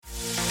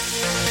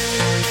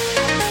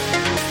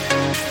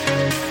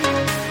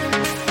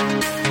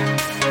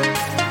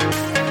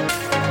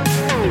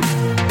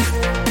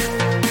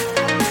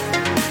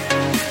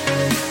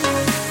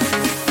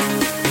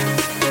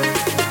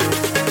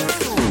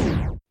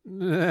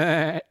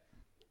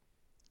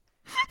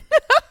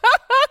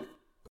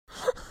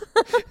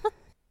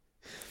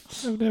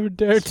I've never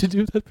dared to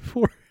do that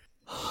before.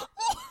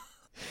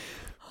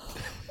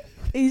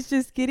 He's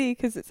just giddy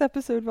because it's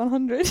episode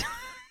 100.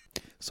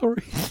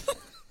 Sorry.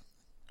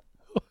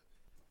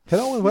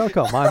 Hello and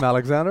welcome. I'm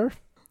Alexander.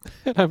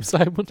 And I'm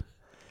Simon,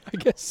 I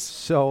guess.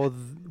 So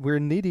we're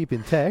knee-deep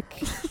in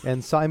tech,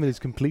 and Simon is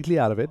completely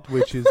out of it,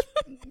 which is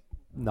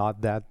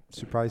not that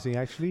surprising,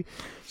 actually.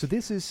 So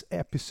this is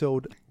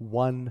episode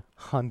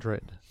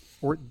 100.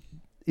 Or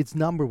it's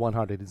number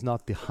 100. It's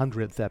not the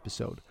 100th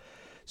episode.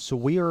 So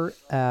we are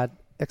at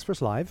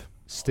Express Live,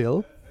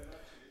 still,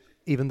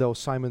 even though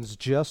Simon's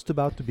just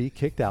about to be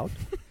kicked out.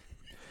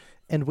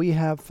 And we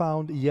have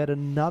found yet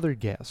another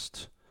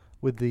guest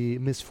with the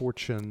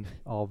misfortune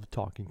of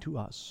talking to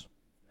us.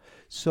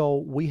 So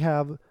we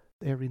have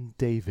Erin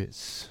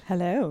Davies.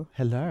 Hello.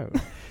 Hello.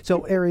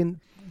 So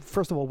Erin,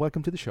 first of all,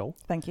 welcome to the show.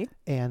 Thank you.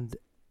 And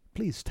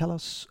please tell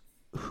us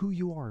who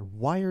you are.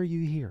 Why are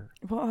you here?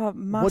 What a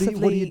massively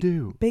What do you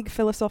do? big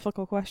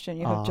philosophical question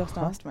you have just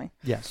asked me.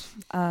 Yes.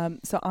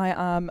 So I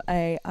am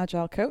a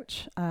agile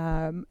coach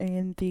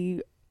in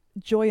the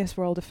joyous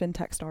world of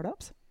fintech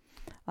startups.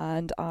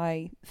 And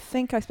I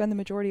think I spend the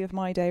majority of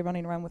my day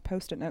running around with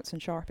Post-it notes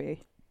and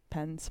Sharpie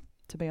pens,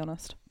 to be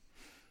honest.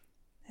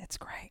 It's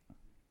great.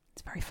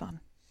 It's very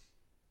fun.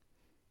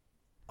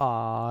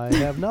 I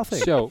have nothing.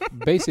 So,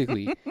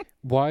 basically,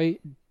 why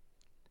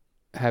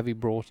have you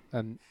brought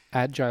an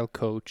agile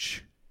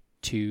coach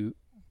to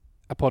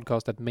a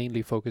podcast that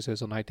mainly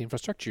focuses on IT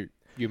infrastructure,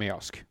 you may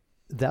ask?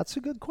 That's a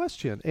good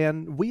question.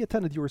 And we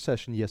attended your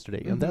session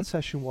yesterday, and that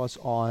session was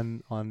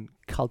on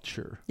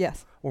culture.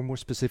 Yes. Or more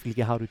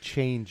specifically, how to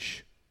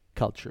change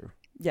culture.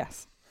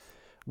 Yes.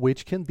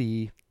 Which can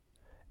be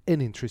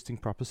an interesting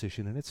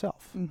proposition in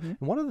itself. Mm-hmm.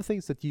 And one of the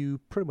things that you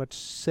pretty much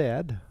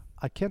said,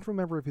 I can't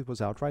remember if it was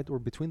outright or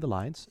between the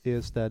lines,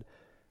 is that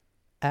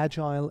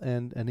agile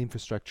and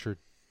infrastructure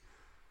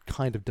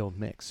kind of don't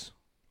mix.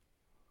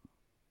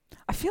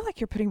 I feel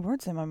like you're putting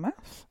words in my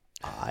mouth.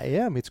 I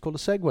am. It's called a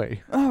segue.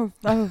 Oh,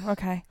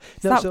 okay.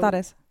 No, That so- that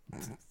is.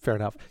 Fair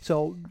enough.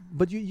 So,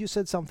 but you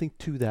said something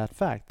to that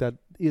fact, that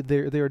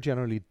they're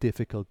generally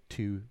difficult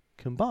to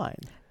combine.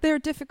 They're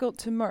difficult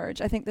to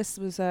merge. I think this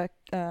was a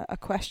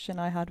question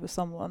I had with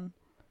someone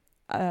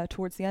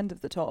towards the end of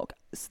the talk.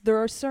 There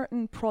are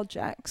certain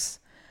projects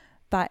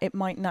that it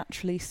might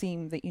naturally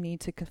seem that you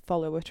need to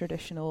follow a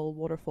traditional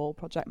waterfall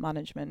project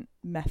management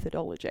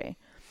methodology.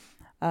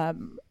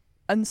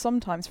 And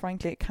sometimes,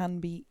 frankly, it can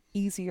be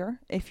easier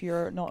if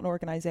you're not an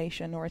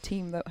organization or a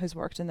team that has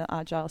worked in an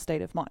agile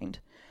state of mind.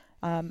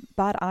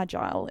 Bad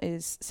agile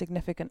is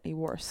significantly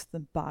worse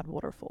than bad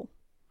waterfall,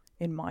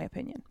 in my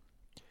opinion.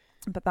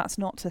 But that's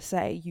not to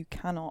say you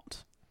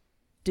cannot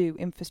do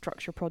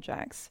infrastructure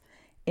projects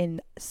in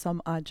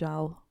some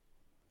agile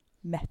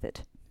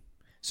method.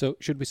 So,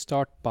 should we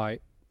start by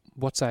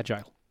what's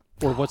agile?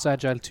 Or what's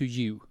agile to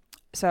you?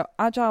 So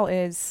agile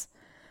is...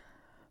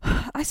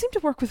 I seem to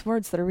work with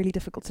words that are really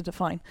difficult to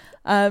define.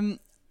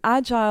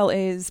 Agile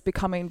is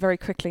becoming very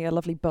quickly a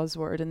lovely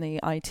buzzword in the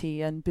IT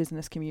and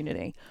business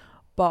community.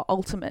 But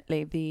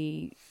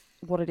ultimately,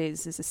 what it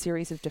is a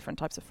series of different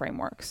types of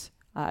frameworks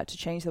to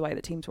change the way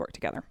that teams work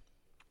together.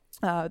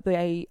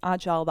 The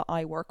agile that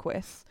I work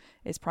with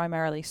is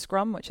primarily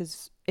Scrum, which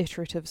is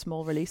iterative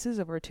small releases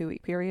over a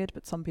 2-week period.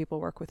 But some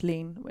people work with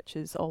Lean, which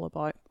is all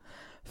about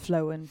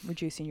flow and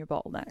reducing your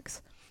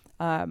bottlenecks.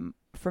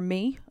 For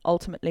me,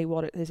 ultimately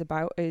what it is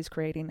about is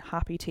creating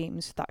happy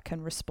teams that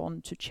can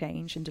respond to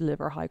change and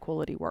deliver high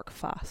quality work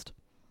fast.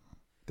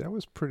 That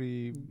was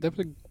pretty... That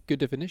was a good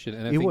definition.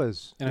 And It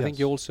was. And I think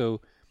you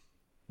also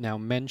now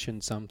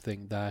mentioned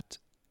something that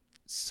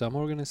some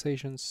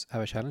organizations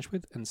have a challenge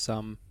with and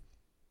some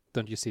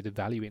don't you see the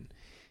value in.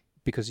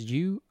 Because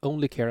you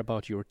only care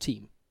about your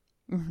team.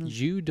 Mm-hmm.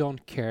 You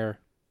don't care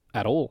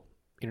at all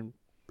in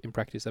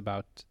practice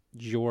about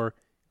your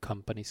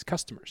company's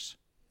customers.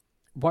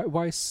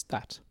 Why is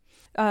that?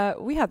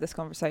 We had this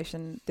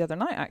conversation the other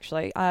night,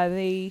 actually.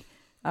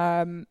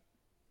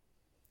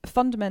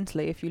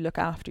 Fundamentally, if you look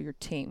after your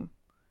team,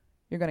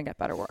 you're going to get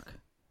better work.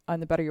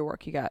 And the better your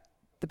work you get,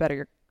 the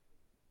better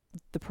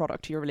the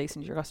product you're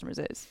releasing to your customers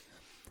is.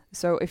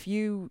 So if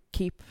you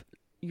keep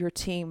your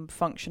team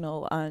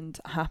functional and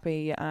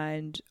happy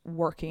and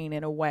working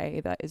in a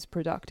way that is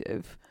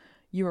productive,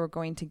 you are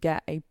going to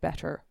get a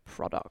better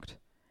product.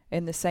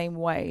 In the same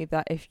way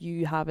that if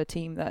you have a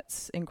team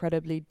that's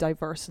incredibly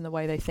diverse in the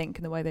way they think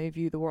and the way they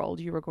view the world,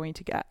 you are going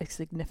to get a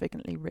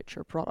significantly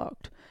richer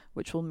product,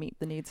 which will meet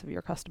the needs of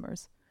your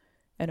customers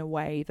in a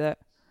way that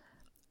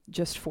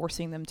just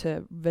forcing them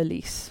to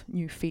release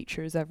new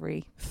features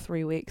every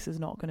 3 weeks is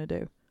not going to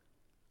do.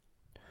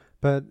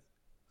 But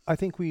I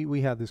think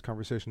we had this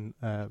conversation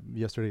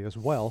yesterday as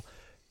well.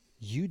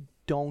 You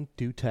don't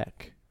do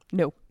tech.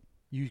 No.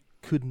 You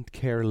couldn't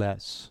care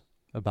less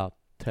about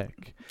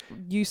tech.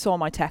 You saw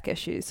my tech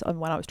issues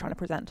when I was trying to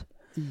present.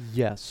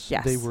 Yes.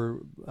 They were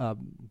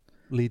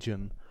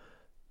legion.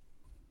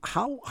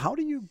 How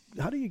do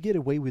you get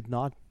away with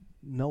not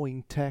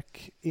knowing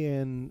tech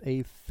in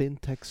a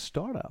fintech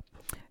startup?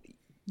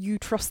 You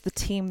trust the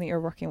team that you're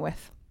working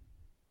with.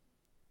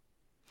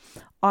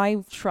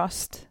 I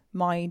trust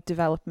my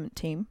development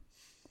team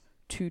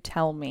to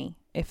tell me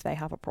if they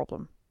have a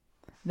problem.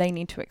 They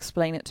need to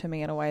explain it to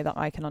me in a way that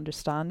I can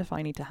understand if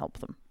I need to help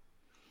them.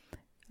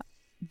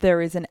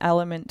 There is an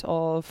element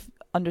of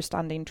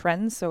understanding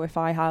trends. So if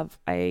I have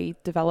a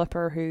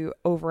developer who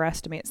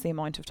overestimates the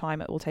amount of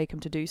time it will take him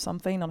to do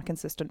something on a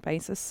consistent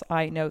basis,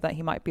 I know that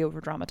he might be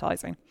over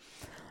dramatizing.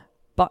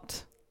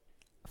 But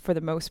for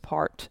the most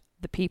part,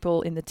 the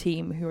people in the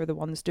team who are the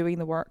ones doing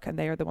the work, and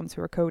they are the ones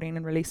who are coding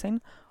and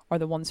releasing, are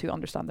the ones who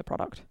understand the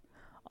product.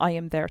 I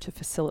am there to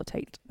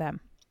facilitate them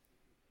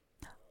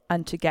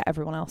and to get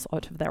everyone else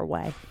out of their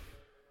way.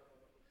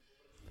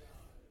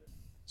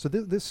 So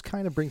this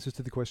kind of brings us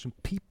to the question,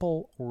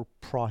 people or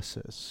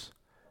process?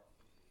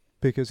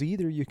 Because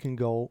either you can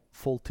go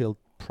full tilt,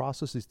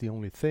 process is the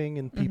only thing,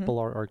 and people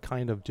are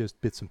kind of just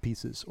bits and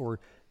pieces, or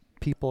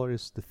people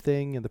is the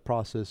thing and the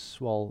process,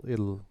 well,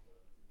 it'll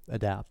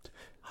adapt.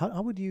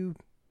 How would you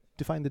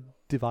define the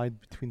divide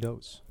between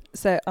those?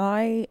 So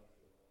I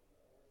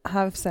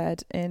have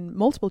said in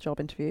multiple job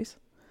interviews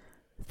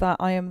that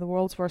I am the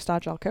world's worst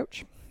agile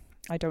coach.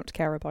 I don't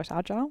care about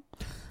agile.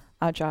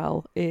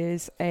 Agile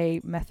is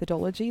a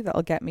methodology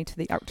that'll get me to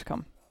the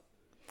outcome.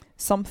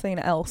 Something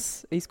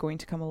else is going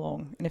to come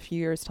along in a few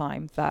years'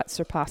 time that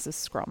surpasses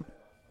Scrum.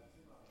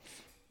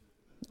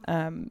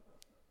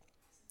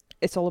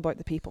 It's all about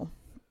the people.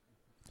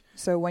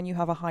 So when you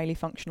have a highly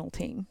functional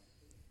team,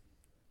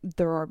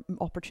 there are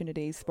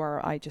opportunities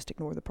where I just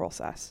ignore the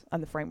process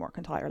and the framework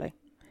entirely.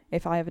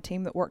 If I have a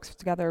team that works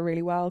together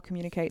really well,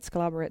 communicates,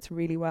 collaborates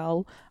really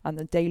well, and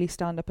the daily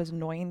stand-up is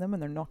annoying them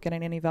and they're not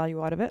getting any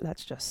value out of it,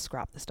 let's just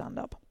scrap the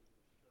stand-up.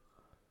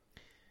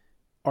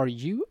 Are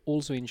you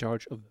also in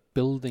charge of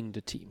building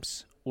the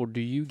teams? Or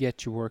do you get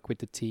to work with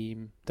the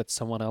team that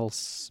someone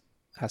else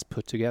has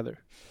put together?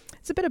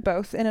 It's a bit of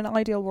both. In an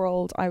ideal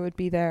world, I would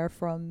be there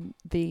from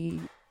the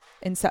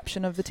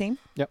inception of the team.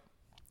 Yep.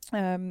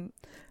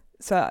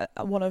 So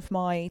one of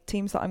my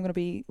teams that I'm going to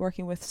be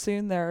working with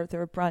soon, they're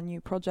a brand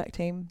new project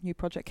team, new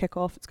project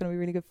kickoff. It's going to be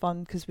really good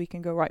fun because we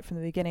can go right from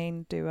the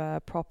beginning, do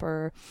a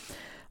proper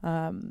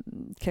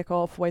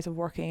kickoff, ways of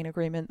working,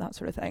 agreement, that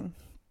sort of thing.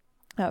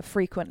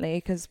 Frequently,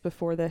 because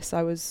before this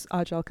I was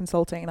agile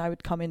consulting and I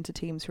would come into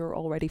teams who are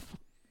already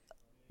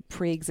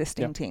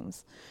pre-existing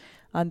teams.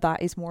 And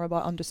that is more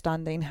about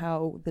understanding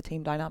how the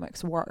team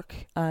dynamics work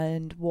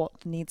and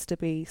what needs to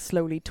be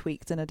slowly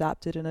tweaked and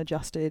adapted and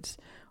adjusted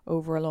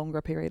over a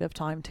longer period of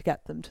time to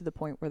get them to the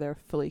point where they're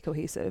fully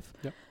cohesive.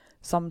 Yep.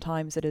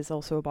 Sometimes it is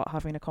also about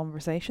having a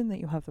conversation that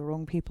you have the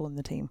wrong people in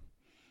the team.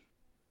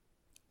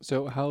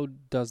 So how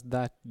does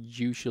that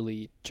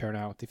usually turn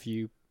out if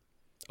you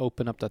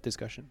open up that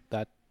discussion,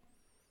 that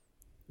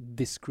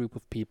this group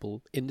of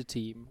people in the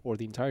team or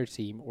the entire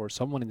team or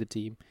someone in the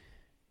team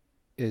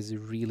is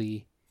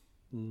really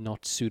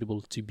not suitable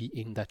to be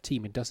in that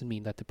team? It doesn't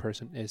mean that the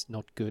person is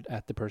not good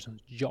at the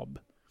person's job.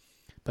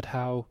 But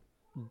how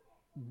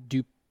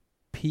do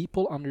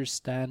people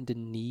understand the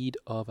need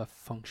of a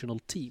functional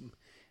team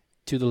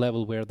to the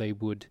level where they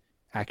would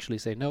actually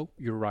say, no,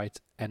 you're right,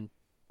 and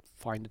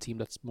find a team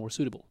that's more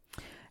suitable?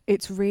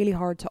 It's really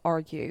hard to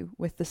argue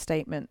with the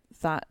statement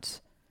that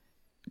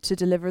to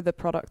deliver the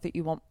product that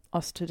you want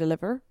us to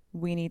deliver,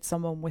 we need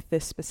someone with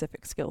this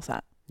specific skill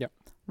set. Yep.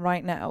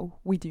 Right now,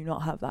 we do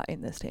not have that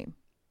in this team.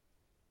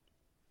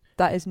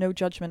 That is no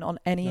judgment on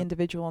any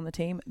individual on the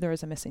team. There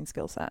is a missing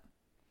skill set.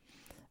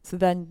 So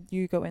then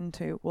you go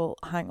into, well,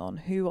 hang on,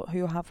 who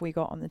have we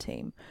got on the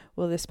team?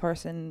 Well, this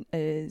person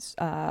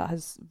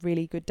has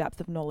really good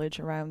depth of knowledge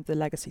around the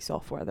legacy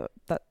software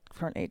that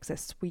currently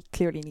exists. We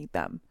clearly need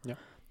them. Yeah.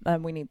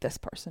 And we need this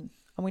person.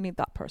 And we need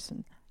that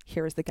person.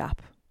 Here is the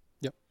gap.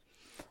 Yep.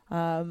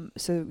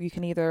 So you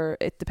can either,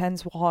 it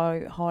depends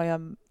how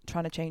I'm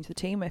trying to change the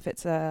team. If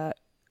it's a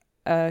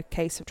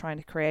case of trying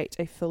to create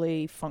a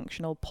fully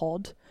functional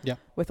pod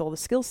with all the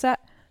skill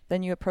set,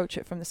 then you approach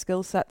it from the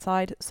skill set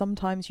side.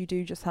 Sometimes you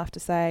do just have to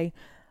say,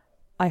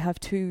 I have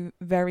two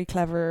very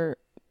clever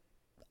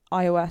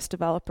iOS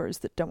developers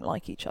that don't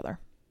like each other.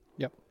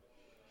 Yep.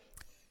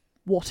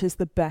 What is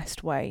the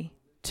best way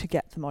to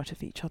get them out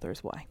of each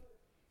other's way?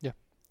 Yeah.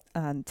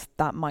 And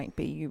that might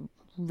be you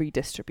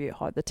redistribute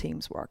how the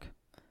teams work.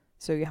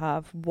 So you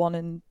have one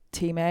in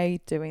team A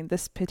doing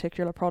this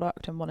particular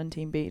product and one in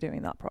team B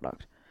doing that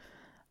product.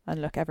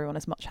 And look, everyone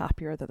is much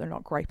happier that they're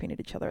not griping at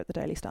each other at the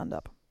daily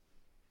stand-up.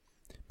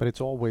 But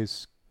it's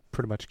always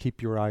pretty much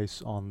keep your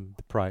eyes on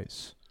the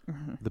prize,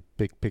 the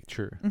big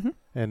picture.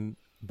 And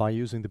by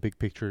using the big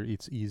picture,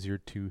 it's easier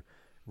to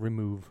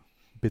remove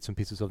bits and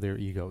pieces of their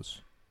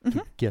egos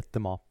to get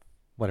them off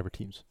whatever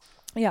teams.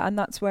 Yeah, and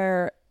that's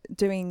where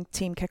doing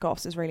team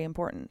kickoffs is really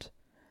important.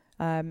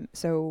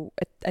 So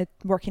a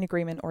working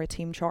agreement or a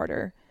team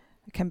charter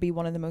can be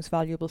one of the most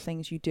valuable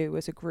things you do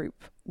as a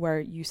group, where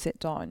you sit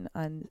down,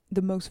 and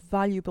the most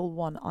valuable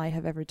one I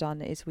have ever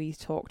done is we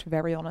talked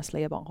very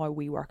honestly about how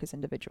we work as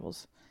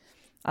individuals.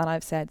 And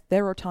I've said,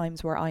 there are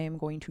times where I am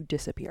going to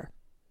disappear.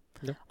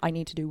 Yep. I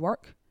need to do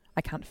work.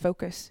 I can't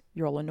focus.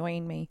 You're all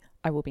annoying me.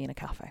 I will be in a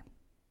cafe.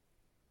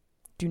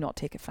 Do not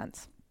take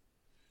offense.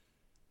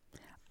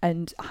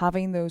 And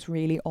having those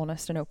really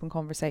honest and open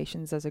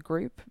conversations as a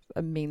group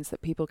means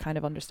that people kind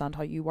of understand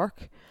how you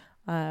work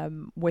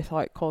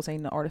without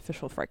causing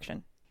artificial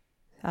friction.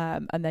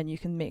 And then you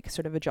can make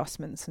sort of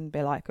adjustments and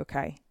be like,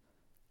 okay,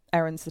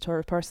 Erin's the sort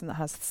of person that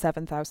has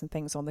 7,000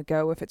 things on the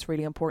go. If it's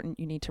really important,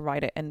 you need to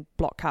write it in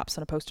block caps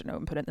on a post-it note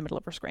and put it in the middle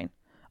of her screen.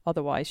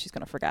 Otherwise, she's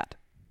going to forget.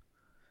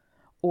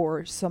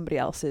 Or somebody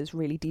else is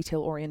really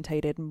detail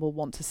orientated and will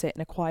want to sit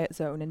in a quiet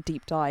zone and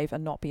deep dive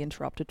and not be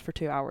interrupted for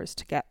 2 hours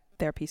to get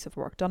their piece of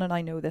work done. And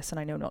I know this, and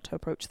I know not to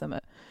approach them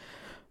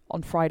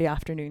on Friday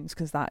afternoons,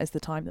 because that is the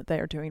time that they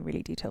are doing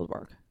really detailed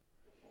work.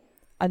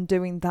 And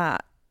doing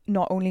that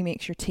not only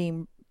makes your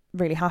team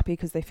really happy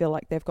because they feel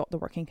like they've got the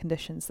working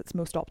conditions that's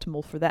most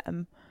optimal for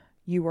them,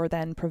 you are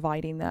then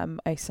providing them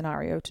a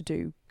scenario to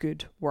do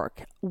good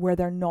work where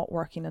they're not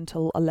working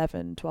until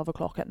 11, 12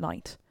 o'clock at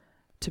night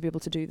to be able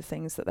to do the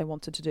things that they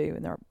wanted to do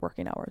in their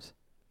working hours.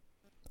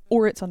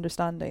 Or it's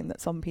understanding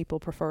that some people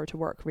prefer to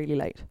work really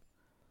late.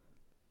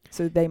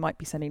 So they might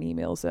be sending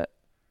emails at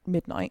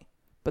midnight,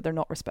 but they're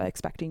not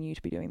expecting you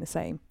to be doing the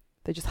same.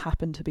 They just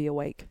happen to be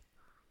awake.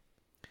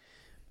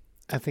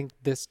 I think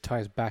this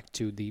ties back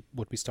to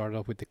what we started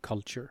off with, the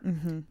culture.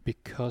 Mm-hmm.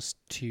 Because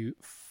to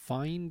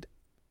find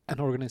an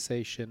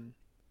organization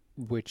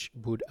which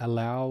would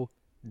allow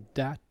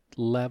that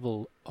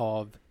level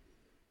of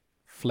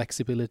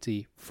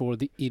flexibility for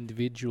the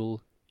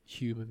individual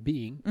human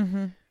being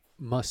Mm-hmm.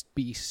 must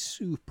be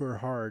super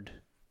hard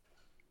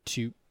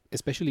to,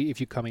 especially if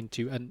you come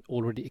into an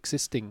already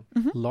existing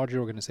larger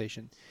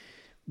organization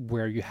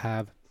where you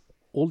have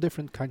all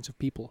different kinds of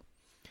people.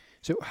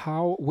 So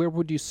where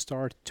would you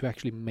start to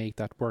actually make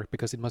that work?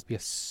 Because it must be a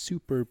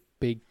super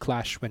big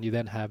clash when you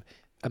then have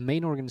a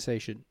main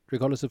organization,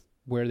 regardless of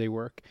where they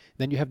work.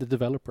 Then you have the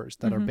developers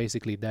that are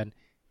basically then,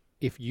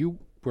 if you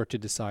were to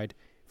decide,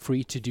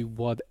 free to do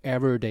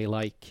whatever they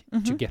like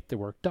to get the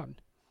work done.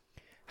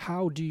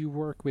 How do you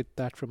work with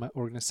that from an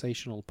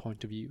organizational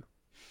point of view?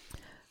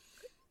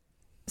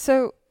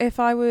 So if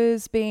I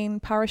was being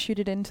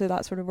parachuted into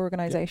that sort of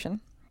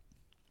organization,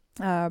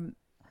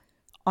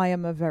 I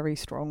am a very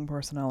strong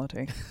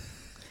personality.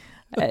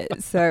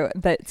 So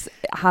that's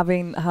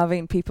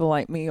having people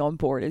like me on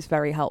board is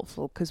very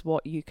helpful, because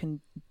what you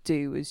can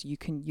do is you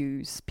can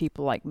use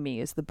people like me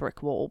as the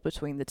brick wall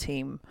between the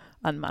team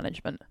and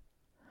management.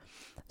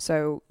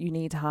 So you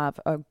need to have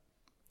a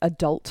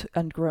adult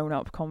and grown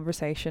up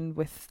conversation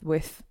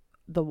with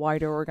the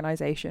wider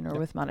organization or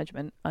with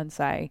management and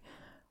say,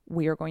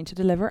 we are going to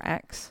deliver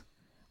X.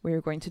 We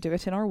are going to do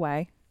it in our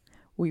way.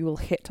 We will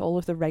hit all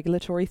of the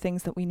regulatory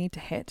things that we need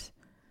to hit.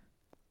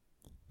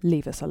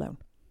 Leave us alone.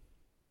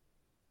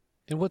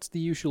 And what's the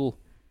usual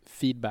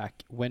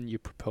feedback when you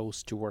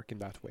propose to work in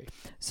that way?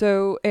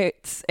 So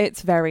it's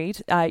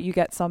varied. You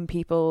get some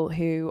people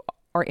who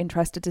are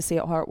interested to see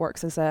how it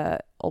works as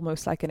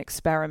almost like an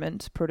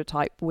experiment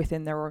prototype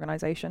within their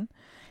organization.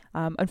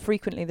 And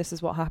frequently this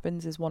is what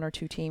happens, is one or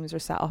two teams are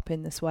set up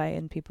in this way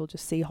and people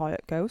just see how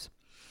it goes.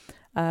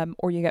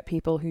 Or you get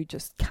people who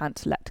just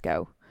can't let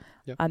go.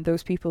 Yep. And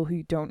those people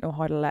who don't know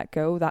how to let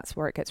go, that's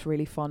where it gets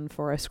really fun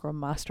for a Scrum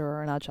Master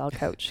or an Agile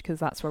coach, because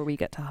that's where we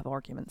get to have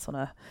arguments on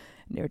a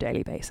near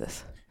daily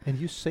basis. And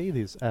you say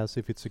this as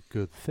if it's a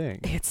good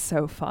thing. It's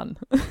so fun.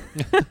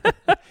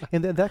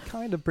 And then that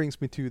kind of brings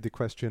me to the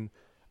question,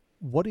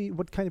 what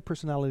kind of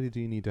personality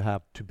do you need to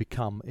have to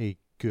become a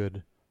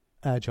good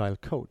Agile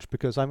coach?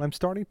 Because I'm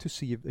starting to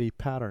see a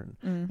pattern.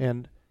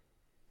 And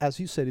as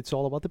you said, it's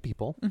all about the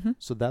people.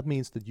 So that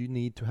means that you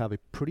need to have a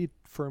pretty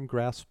firm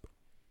grasp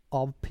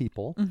of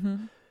people.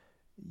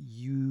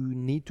 You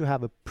need to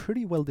have a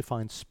pretty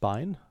well-defined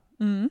spine.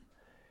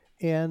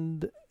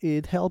 And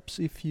it helps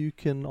if you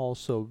can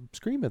also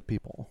scream at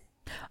people.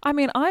 I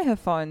mean, I have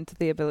found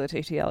the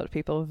ability to yell at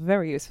people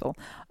very useful.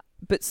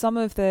 But some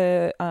of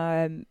the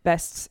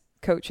best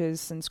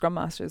coaches and Scrum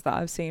Masters that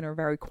I've seen are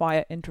very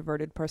quiet,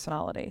 introverted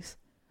personalities.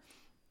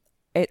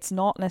 It's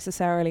not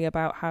necessarily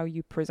about how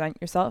you present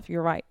yourself.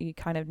 You're right. You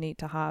kind of need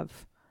to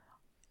have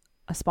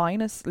a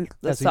spine as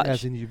such.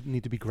 As in you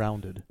need to be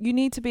grounded. You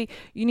need to be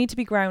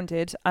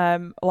grounded.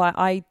 Well,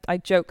 I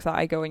joke that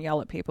I go and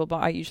yell at people, but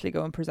I usually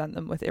go and present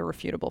them with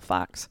irrefutable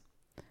facts.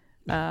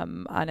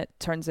 And it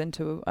turns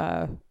into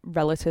a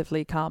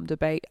relatively calm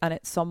debate, and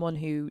it's someone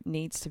who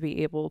needs to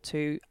be able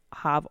to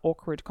have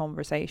awkward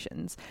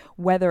conversations,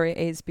 whether it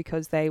is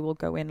because they will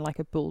go in like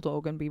a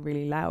bulldog and be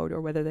really loud,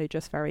 or whether they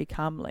just very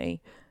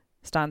calmly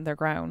stand their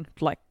ground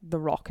like the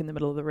rock in the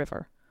middle of the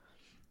river.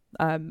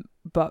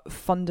 But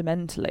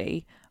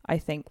fundamentally, I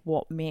think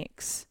what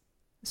makes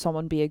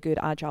someone be a good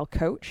Agile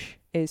coach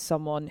is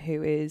someone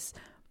who is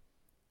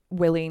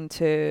willing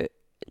to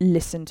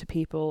listen to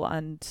people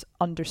and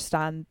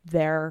understand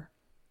their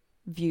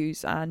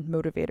views and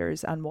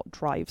motivators and what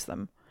drives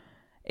them.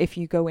 If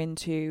you go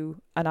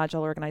into an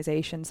Agile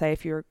organization, say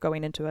if you're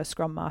going into a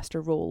Scrum Master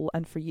role,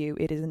 and for you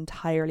it is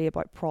entirely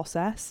about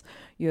process,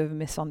 you have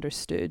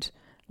misunderstood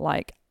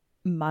like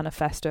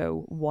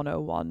Manifesto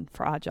 101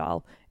 for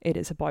Agile. It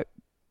is about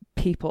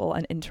people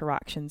and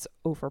interactions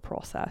over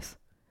process.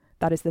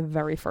 That is the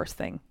very first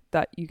thing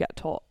that you get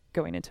taught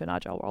going into an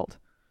agile world.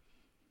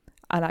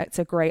 And it's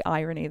a great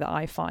irony that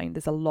I find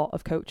is a lot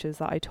of coaches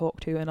that I talk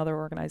to in other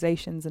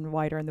organizations and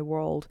wider in the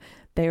world,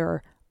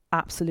 they're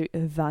absolute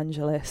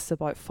evangelists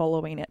about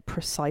following it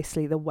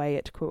precisely the way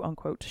it quote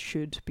unquote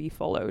should be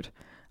followed.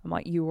 I'm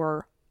like, you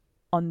are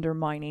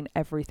undermining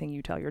everything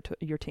you tell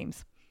your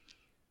teams,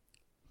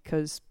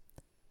 because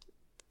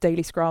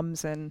daily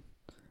scrums and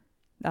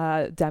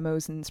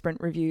demos and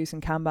sprint reviews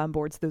and Kanban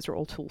boards, those are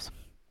all tools.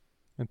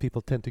 And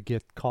people tend to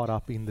get caught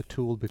up in the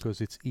tool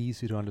because it's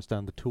easy to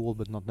understand the tool,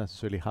 but not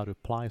necessarily how to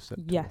apply said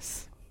tool.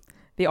 Yes.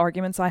 The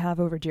arguments I have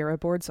over Jira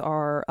boards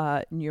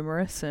are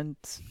numerous, and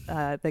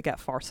they get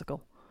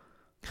farcical.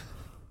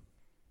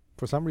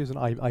 For some reason,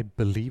 I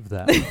believe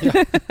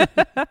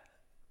that.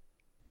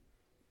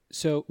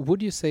 So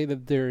would you say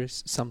that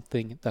there's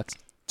something that's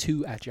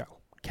too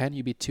agile? Can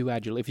you be too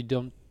agile if you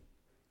don't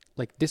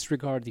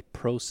disregard the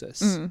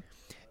process?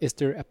 Is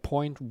there a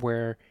point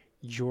where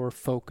your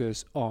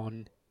focus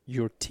on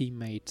your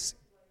teammates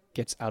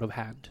gets out of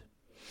hand?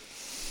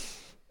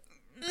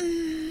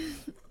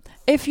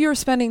 If you're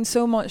spending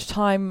so much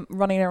time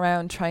running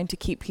around trying to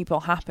keep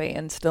people happy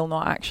and still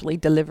not actually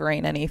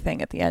delivering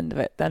anything at the end of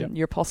it, then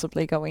you're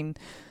possibly going,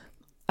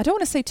 I don't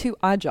want to say too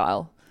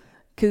agile,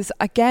 because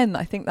again,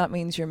 I think that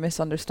means you're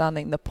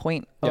misunderstanding the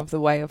point of the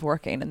way of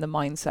working and the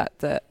mindset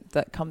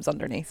that comes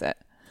underneath it.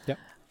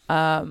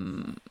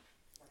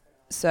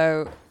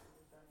 So,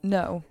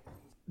 no.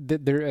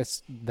 There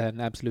is then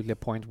absolutely a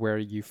point where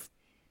you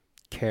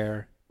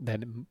care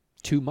then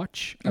too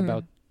much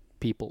about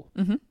people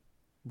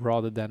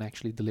rather than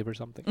actually deliver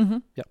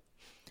something.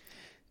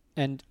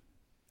 And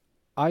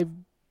I've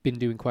been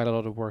doing quite a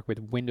lot of work with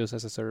Windows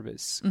as a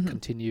service,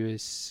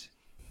 continuous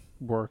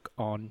work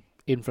on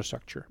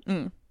infrastructure.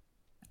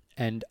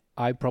 And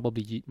I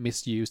probably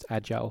misused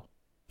Agile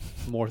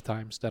more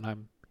times than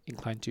I'm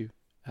inclined to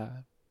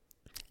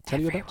tell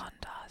you about. Everyone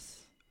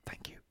does.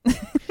 Thank you.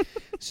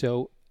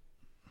 So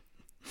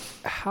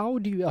how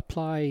do you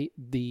apply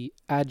the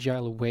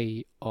agile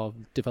way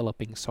of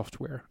developing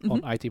software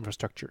on IT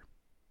infrastructure?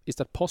 Is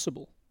that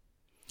possible?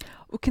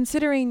 Well,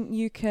 considering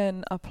you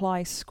can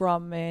apply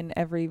Scrum in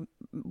every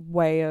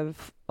way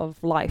of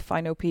life, I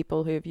know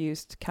people who have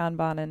used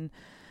Kanban and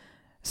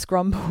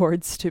Scrum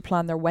boards to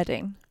plan their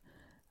wedding.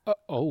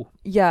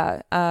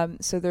 Yeah.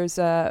 So there's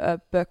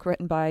a book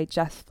written by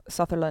Jeff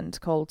Sutherland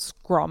called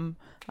Scrum,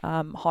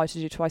 How to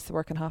Do Twice the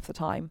Work in Half the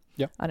Time.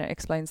 And it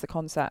explains the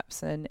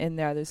concepts. And in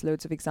there's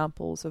loads of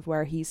examples of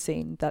where he's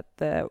seen that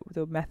the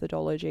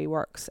methodology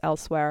works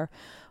elsewhere.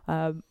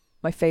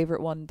 My favorite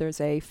one, there's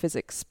a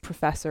physics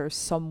professor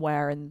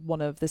somewhere in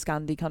one of the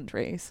Scandi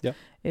countries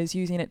is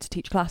using it to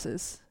teach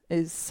classes,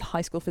 is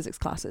high school physics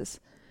classes.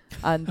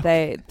 And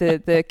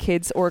the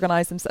kids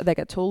organize themselves. They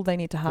get told they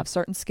need to have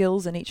certain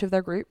skills in each of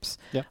their groups,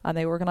 and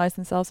they organize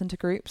themselves into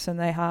groups, and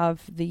they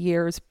have the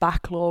year's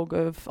backlog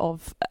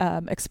of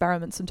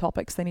experiments and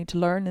topics they need to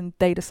learn, and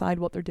they decide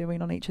what they're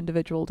doing on each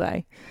individual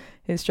day.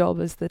 His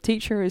job as the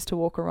teacher is to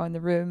walk around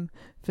the room,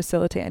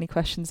 facilitate any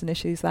questions and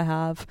issues they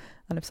have,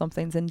 and if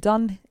something's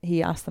done,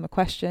 he asks them a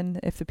question.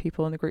 If the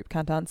people in the group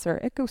can't answer,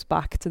 it goes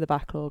back to the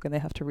backlog and they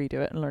have to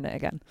redo it and learn it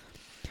again.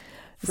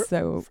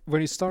 So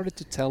when you started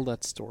to tell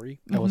that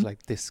story, I was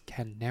like, this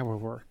can never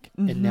work.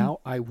 And now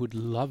I would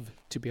love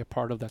to be a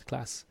part of that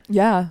class.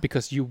 Yeah.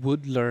 Because you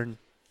would learn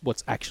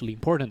what's actually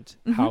important,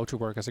 how to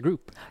work as a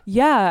group.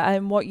 Yeah,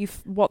 and what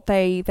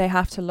they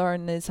have to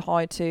learn is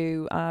how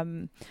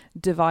to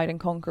divide and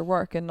conquer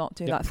work and not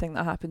do that thing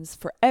that happens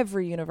for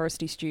every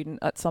university student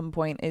at some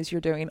point, is you're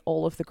doing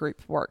all of the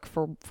group work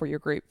for your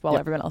group while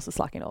everyone else is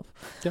slacking off.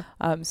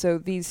 So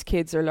these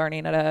kids are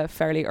learning at a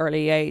fairly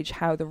early age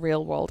how the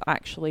real world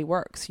actually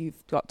works.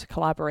 You've got to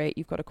collaborate,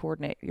 you've got to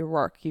coordinate your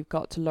work, you've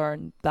got to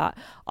learn that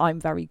I'm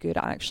very good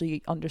at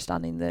actually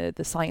understanding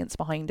the science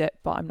behind it,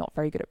 but I'm not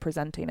very good at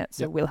presenting it,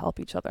 so we'll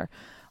help each other.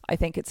 I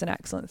think it's an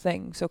excellent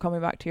thing. So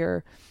coming back to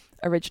your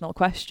original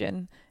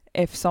question,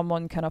 if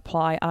someone can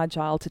apply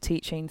Agile to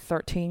teaching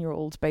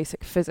 13-year-olds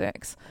basic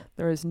physics,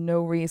 there is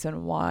no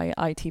reason why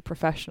IT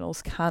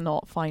professionals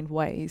cannot find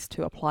ways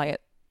to apply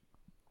it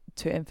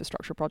to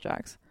infrastructure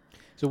projects.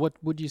 So what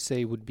would you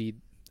say would be,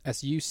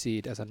 as you see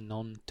it as a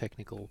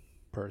non-technical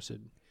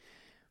person,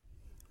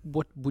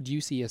 what would you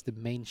see as the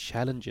main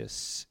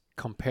challenges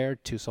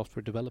compared to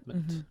software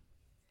development?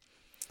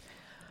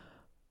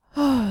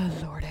 Oh,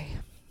 Lordy.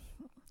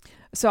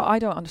 So I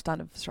don't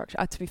understand infrastructure.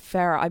 To be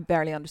fair, I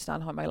barely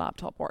understand how my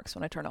laptop works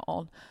when I turn it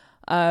on.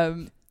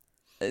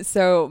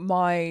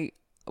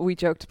 We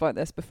joked about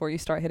this before you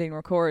start hitting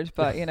record,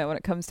 but when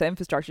it comes to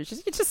infrastructure, you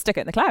just stick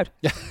it in the cloud.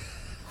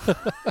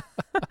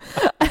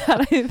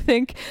 And I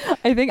think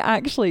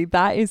actually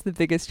that is the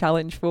biggest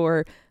challenge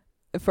for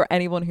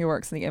anyone who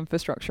works in the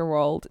infrastructure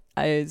world,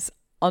 is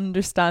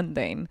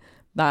understanding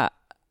that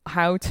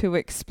how to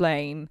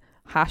explain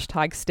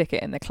 #stick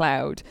it in the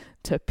cloud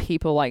to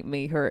people like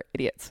me who are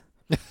idiots.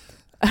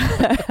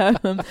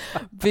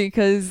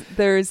 Because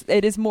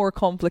it is more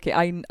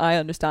complicated. I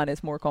understand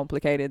it's more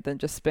complicated than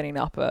just spinning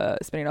up a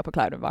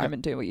cloud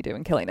environment, doing what you do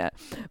and killing it.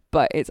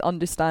 But it's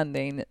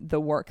understanding the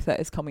work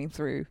that is coming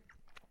through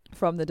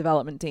from the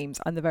development teams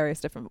and the various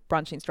different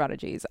branching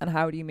strategies, and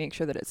how do you make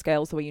sure that it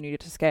scales the way you need it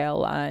to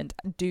scale, and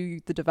do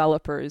the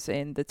developers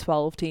in the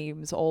 12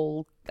 teams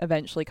all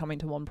eventually coming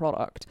to one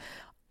product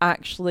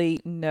actually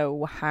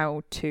know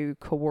how to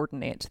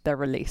coordinate their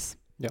release.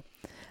 Yep.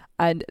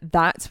 And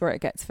that's where it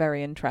gets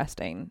very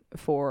interesting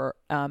for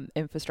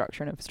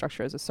infrastructure and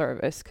infrastructure as a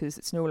service, because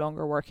it's no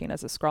longer working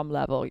as a Scrum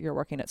level, you're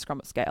working at Scrum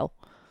at scale.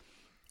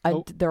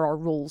 And there are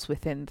rules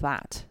within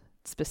that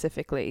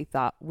specifically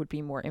that would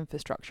be more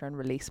infrastructure and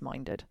release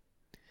minded.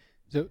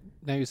 So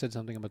now you said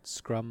something about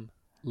Scrum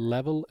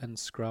level and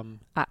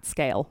Scrum at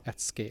scale.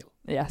 At scale.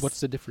 Yes. What's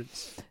the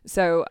difference?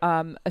 So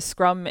a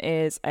Scrum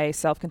is a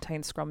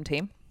self-contained Scrum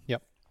team.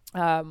 Yep.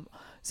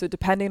 So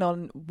depending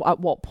on at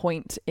what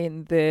point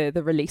in the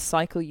release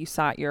cycle you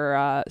sat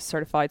your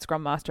certified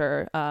Scrum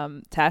Master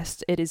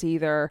test, it is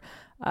either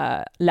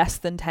less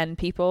than 10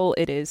 people,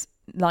 it is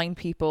 9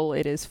 people,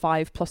 it is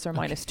 5 plus or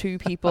minus 2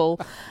 people.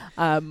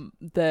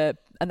 The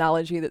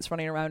analogy that's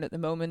running around at the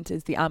moment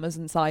is the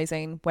Amazon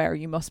sizing, where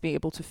you must be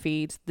able to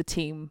feed the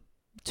team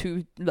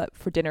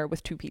for dinner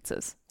with 2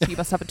 pizzas. So you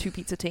must have a 2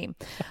 pizza team.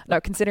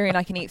 Now, considering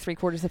I can eat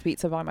 3/4 of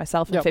pizza by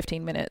myself in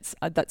 15 minutes,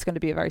 that's going to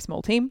be a very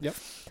small team. Yep.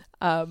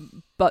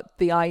 But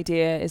the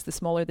idea is the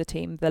smaller the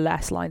team, the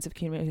less lines of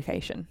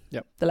communication.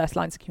 Yep. The less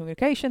lines of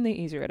communication, the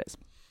easier it is.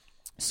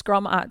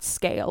 Scrum at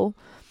scale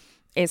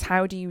is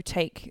how do you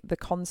take the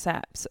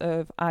concepts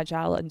of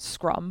Agile and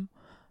Scrum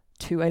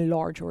to a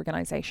large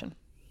organization.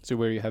 So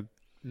where you have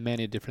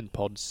many different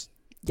pods.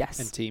 Yes.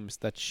 And teams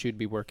that should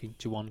be working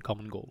to one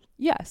common goal.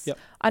 Yes. Yep.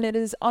 And it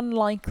is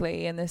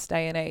unlikely in this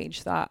day and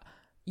age that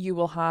you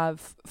will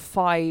have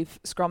 5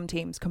 Scrum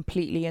teams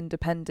completely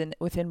independent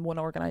within one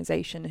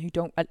organization who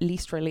don't at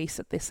least release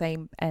at the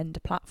same end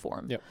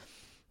platform. Yep.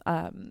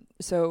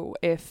 So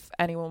if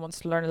anyone wants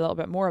to learn a little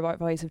bit more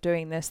about ways of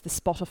doing this, the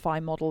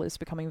Spotify model is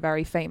becoming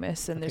very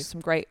famous, and there's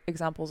some great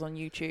examples on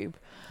YouTube.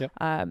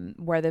 Yep.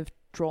 Where they've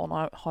drawn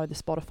out how the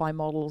Spotify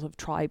models of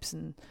tribes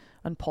and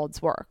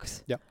pods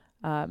works. Yep.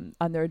 And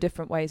there are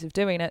different ways of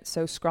doing it.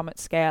 So Scrum at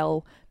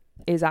Scale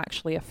is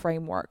actually a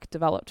framework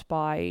developed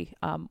by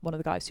one of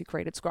the guys who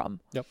created Scrum.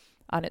 Yep.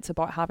 And it's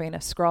about having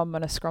a Scrum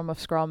and a Scrum of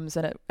Scrums,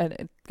 and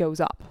it goes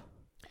up.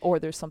 Or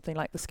there's something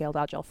like the Scaled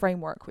Agile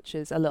framework, which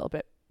is a little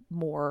bit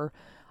more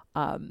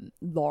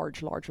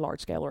large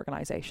scale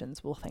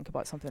organizations will think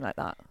about something like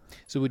that.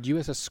 So would you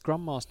as a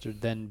Scrum Master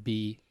then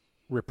be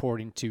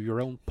reporting to your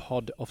own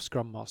pod of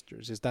Scrum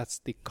Masters? Is that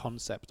the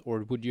concept?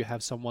 Or would you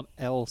have someone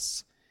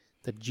else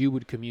that you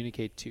would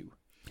communicate to?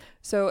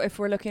 So if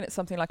we're looking at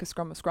something like a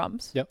Scrum of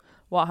Scrums, yep.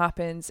 What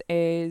happens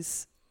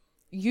is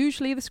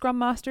usually the Scrum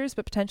Masters,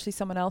 but potentially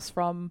someone else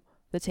from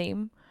the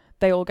team,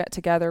 they all get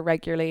together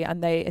regularly,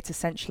 and it's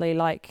essentially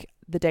like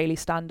the daily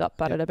stand-up,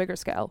 but at a bigger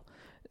scale.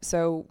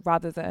 So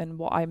rather than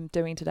what I'm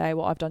doing today,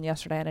 what I've done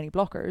yesterday, and any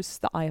blockers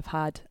that I have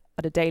had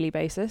at a daily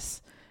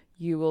basis,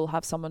 you will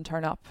have someone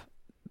turn up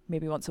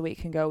maybe once a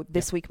week and go,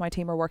 this week my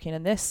team are working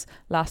on this,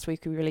 last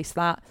week we released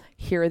that,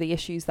 here are the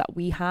issues that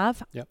we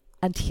have,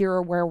 and here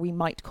are where we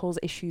might cause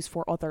issues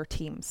for other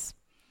teams.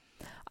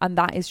 And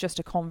that is just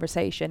a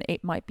conversation.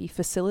 It might be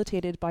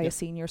facilitated by a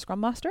senior Scrum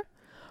Master.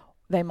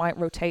 They might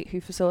rotate who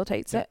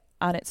facilitates it.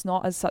 And it's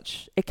not as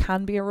such, it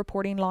can be a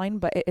reporting line,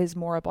 but it is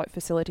more about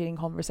facilitating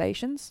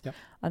conversations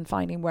and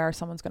finding where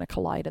someone's going to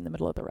collide in the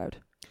middle of the road.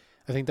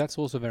 I think that's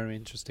also a very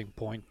interesting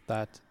point,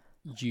 that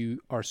you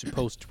are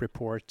supposed to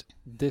report,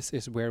 this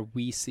is where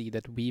we see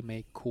that we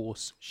may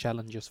cause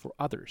challenges for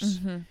others.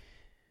 Mm-hmm.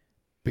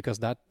 Because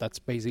that's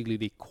basically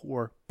the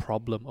core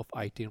problem of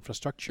IT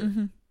infrastructure.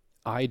 Mm-hmm.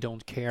 I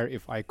don't care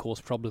if I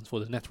cause problems for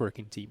the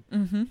networking team.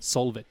 Mm-hmm.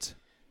 Solve it.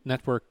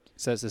 Network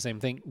says the same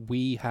thing.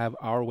 We have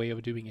our way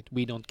of doing it.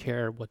 We don't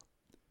care what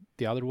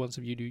the other ones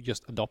of you do,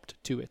 just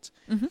adopt to it.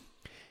 Mm-hmm.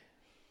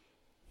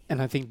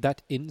 And I think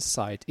that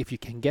insight, if you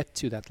can get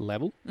to that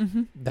level,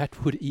 mm-hmm.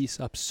 that would ease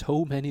up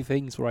so many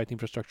things for IT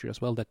infrastructure as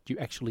well, that you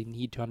actually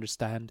need to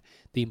understand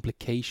the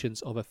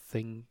implications of a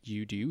thing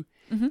you do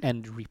mm-hmm.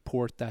 and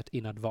report that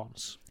in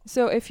advance.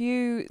 So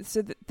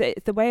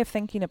the way of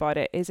thinking about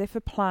it is, if a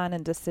plan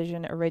and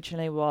decision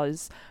originally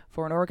was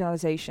for an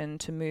organization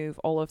to move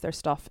all of their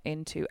stuff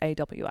into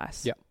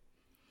AWS. Yeah.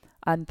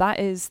 And that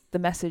is the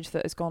message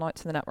that has gone out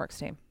to the networks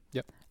team.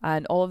 Yep.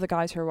 And all of the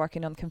guys who are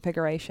working on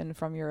configuration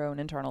from your own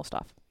internal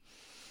stuff.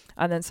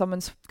 And then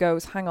someone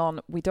goes, hang on,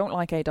 we don't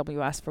like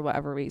AWS for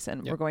whatever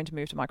reason. Yep. We're going to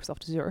move to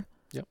Microsoft Azure.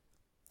 Yep.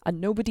 And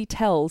nobody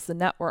tells the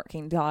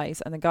networking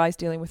guys and the guys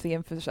dealing with the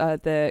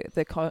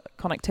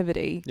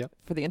connectivity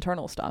for the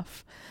internal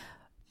stuff.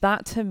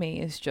 That to me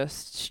is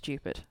just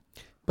stupid.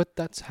 But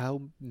that's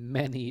how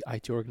many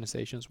IT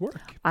organizations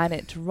work. And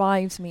it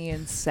drives me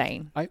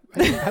insane. I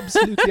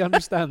absolutely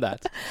understand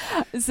that.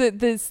 So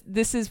this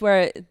is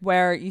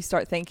where you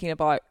start thinking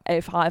about,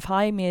 if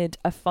I made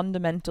a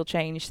fundamental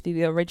change to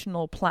the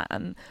original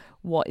plan,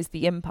 what is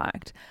the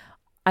impact?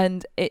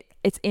 And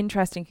it's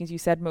interesting because you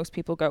said most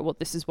people go, well,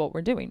 this is what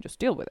we're doing, just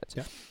deal with it.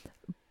 Yeah.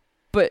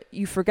 But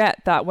you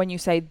forget that when you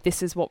say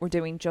this is what we're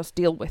doing, just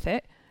deal with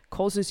it,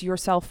 causes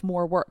yourself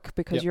more work,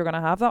 because Yep. you're going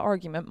to have that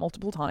argument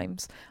multiple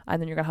times,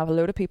 and then you're going to have a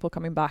load of people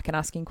coming back and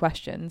asking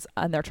questions,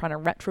 and they're trying to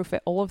retrofit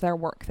all of their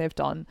work they've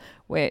done,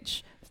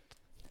 which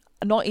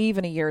not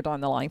even a year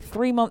down the line,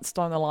 3 months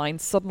down the line,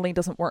 suddenly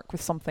doesn't work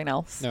with something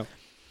else. No.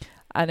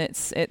 And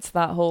it's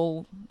that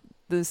whole,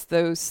 there's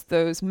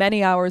those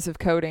many hours of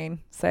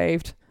coding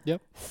saved.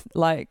 Yep.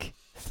 Like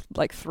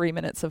 3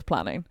 minutes of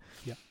planning.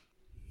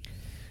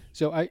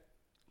 So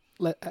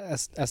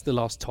as the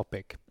last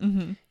topic,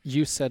 Mm-hmm.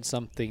 you said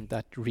something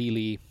that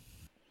really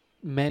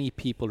many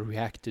people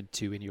reacted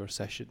to in your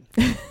session.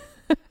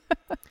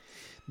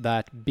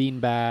 That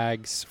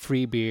beanbags,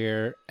 free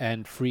beer,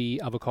 and free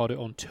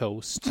avocado on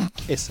toast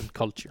isn't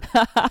culture.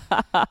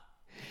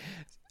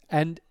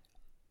 And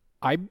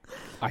I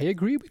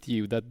agree with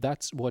you that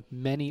that's what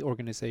many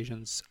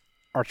organizations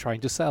are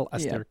trying to sell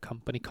as Yeah. their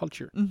company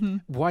culture. Mm-hmm.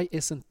 Why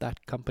isn't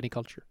that company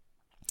culture?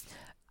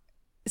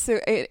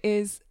 So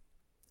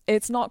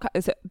it's not,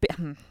 is it,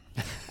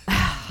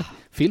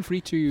 Feel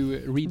free to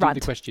redo the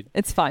Rant. question.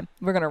 it's fine.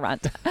 We're going to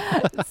rant.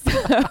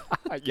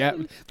 Yeah,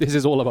 this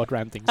is all about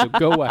ranting, so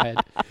go ahead.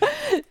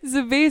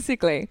 So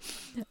basically,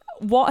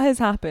 what has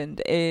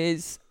happened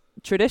is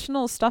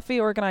traditional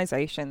stuffy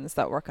organizations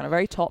that work on a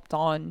very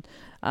top-down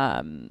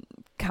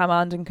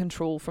command and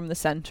control from the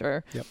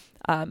center Yep.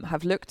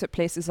 Have looked at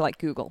places like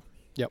Google.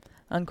 Yep.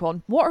 And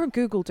gone, what are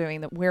Google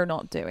doing that we're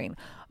not doing?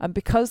 And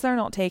because they're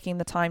not taking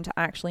the time to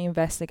actually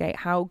investigate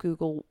how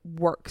Google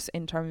works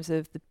in terms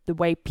of the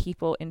way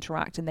people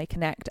interact and they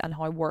connect and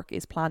how work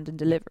is planned and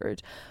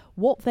delivered,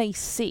 what they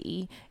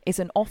see is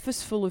an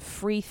office full of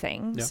free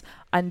things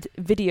and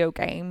video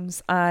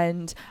games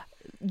and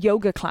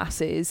yoga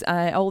classes,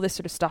 all this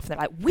sort of stuff. And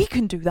they're like, we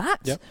can do that.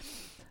 Yep.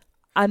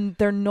 And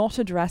they're not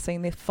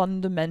addressing the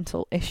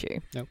fundamental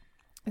issue. Yep.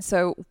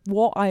 So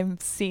what I'm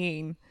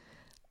seeing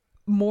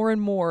more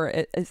and more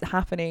is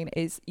happening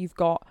is you've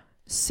got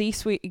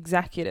C-suite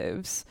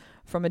executives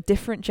from a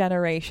different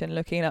generation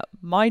looking at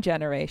my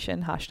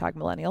generation,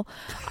 #millennial,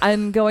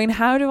 and going,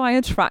 how do I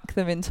attract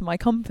them into my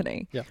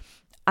company? Yeah.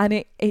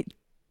 And it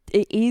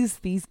is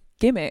these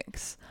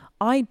gimmicks.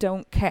 I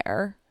don't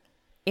care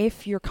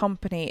if your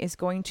company is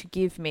going to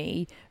give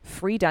me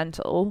free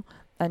dental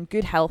and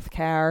good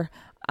healthcare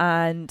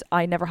and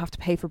I never have to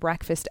pay for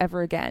breakfast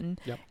ever again.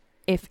 Yep.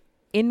 If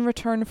in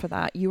return for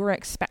that, you are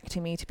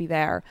expecting me to be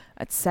there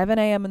at 7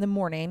 a.m. in the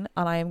morning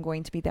and I am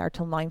going to be there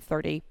till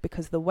 9:30,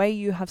 because the way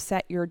you have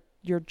set your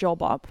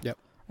job up Yep.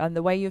 and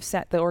the way you've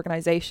set the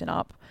organization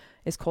up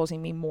is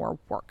causing me more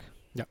work.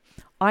 Yep.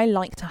 I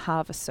like to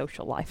have a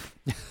social life.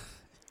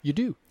 You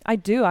do. I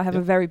do. I have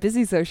Yep. a very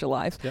busy social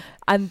life. Yep.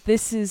 And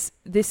this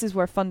is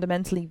where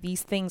fundamentally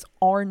these things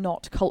are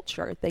not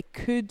culture. They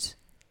could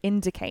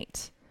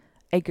indicate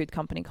a good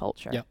company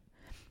culture. Yep.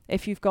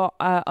 If you've got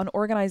an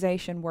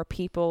organization where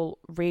people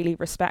really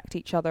respect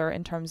each other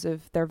in terms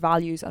of their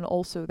values and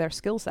also their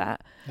skill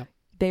set, Yep.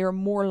 they are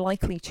more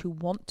likely to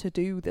want to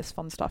do this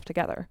fun stuff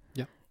together.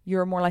 Yep.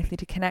 You're more likely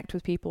to connect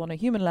with people on a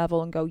human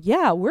level and go,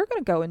 yeah, we're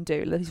going to go and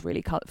do these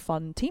really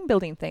fun team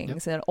building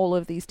things and all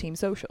of these team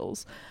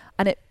socials.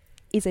 And it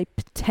is a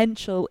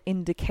potential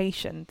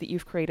indication that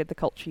you've created the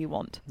culture you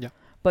want. Yeah.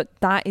 But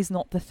that is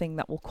not the thing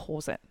that will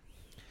cause it.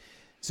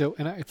 So,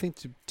 and I think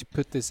to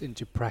put this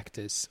into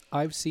practice,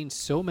 I've seen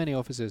so many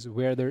offices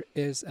where there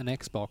is an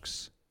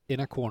Xbox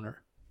in a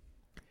corner.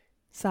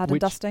 Sad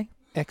Which- and dusty.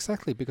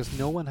 Exactly, because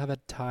no one have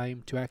had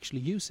time to actually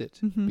use it.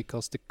 Mhm.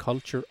 Because the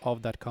culture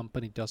of that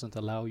company doesn't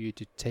allow you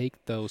to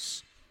take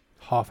those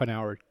half an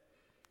hour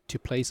to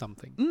play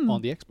something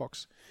on the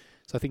Xbox.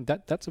 So I think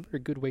that's a very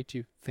good way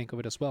to think of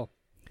it as well.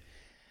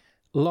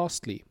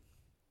 Lastly,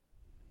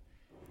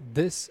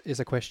 this is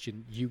a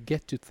question you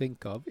get to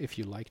think of if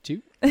you like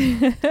to.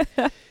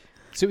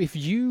 So if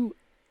you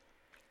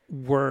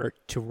were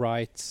to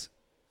write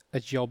a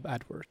job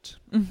advert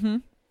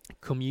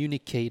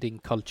communicating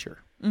culture,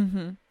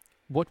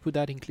 what would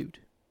that include?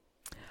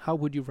 How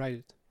would you write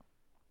it?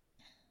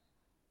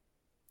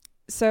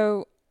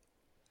 So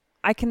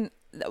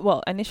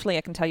initially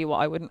I can tell you what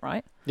I wouldn't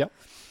write. Yep.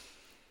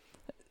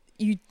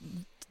 You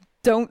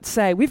don't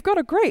say, we've got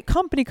a great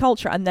company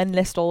culture, and then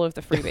list all of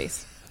the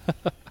freebies.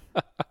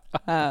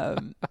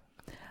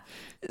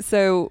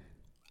 So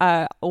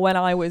when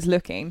I was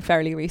looking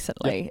fairly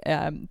recently,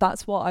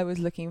 that's what I was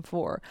looking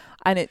for.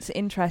 And it's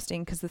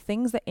interesting because the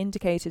things that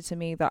indicated to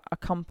me that a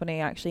company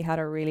actually had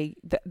a really,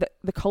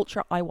 the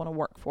culture I want to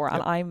work for,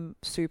 and I'm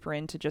super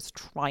into just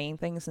trying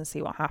things and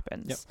see what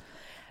happens. Yep.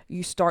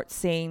 You start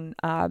seeing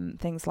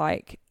things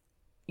like,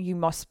 you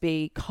must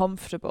be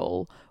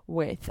comfortable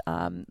with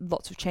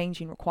lots of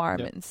changing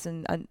requirements,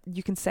 and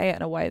you can say it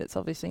in a way that's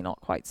obviously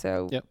not quite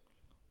so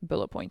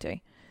bullet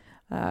pointy.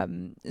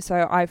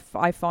 So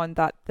I found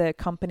that the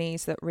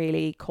companies that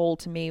really called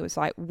to me was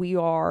like, we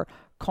are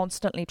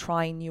constantly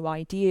trying new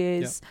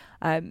ideas.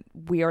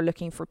 We are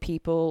looking for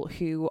people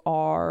who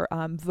are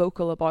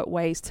vocal about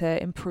ways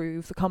to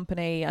improve the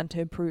company and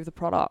to improve the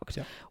product.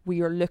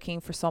 We are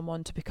looking for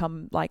someone to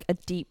become like a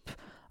deep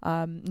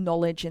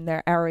knowledge in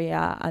their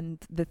area. And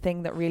the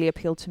thing that really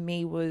appealed to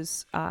me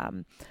was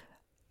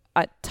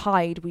at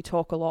Tide, we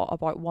talk a lot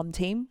about one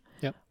team.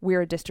 Yep.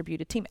 We're a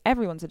distributed team.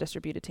 Everyone's a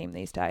distributed team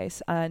these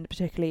days, and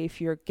particularly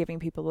if you're giving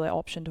people the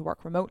option to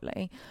work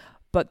remotely.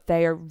 But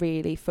they are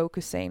really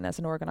focusing as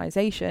an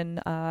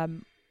organization.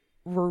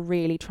 We're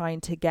really trying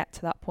to get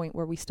to that point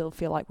where we still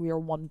feel like we are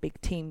one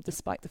big team,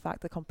 despite the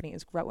fact the company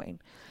is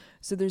growing.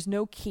 So there's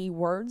no key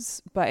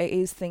words, but it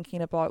is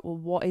thinking about, well,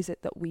 what is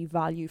it that we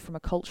value from a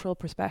cultural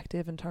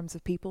perspective in terms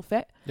of people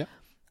fit,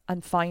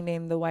 and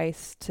finding the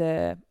ways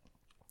to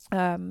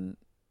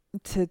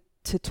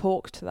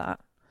talk to that.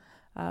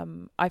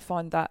 I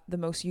found that the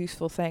most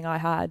useful thing I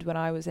had when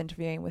I was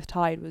interviewing with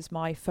Tide was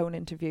my phone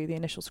interview, the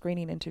initial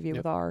screening interview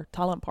with our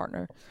talent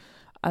partner,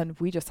 and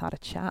we just had a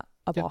chat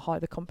about how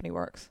the company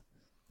works.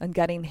 And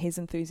getting his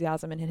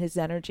enthusiasm and his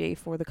energy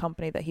for the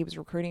company that he was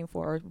recruiting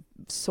for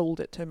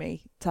sold it to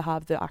me to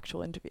have the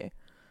actual interview.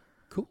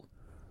 Cool.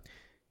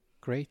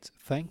 Great.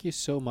 Thank you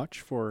so much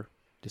for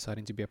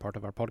deciding to be a part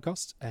of our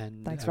podcast.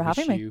 And thanks for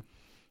having me. You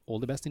all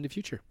the best in the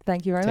future.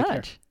 Thank you very Take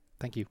much. care.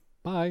 Thank you.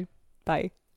 Bye. Bye.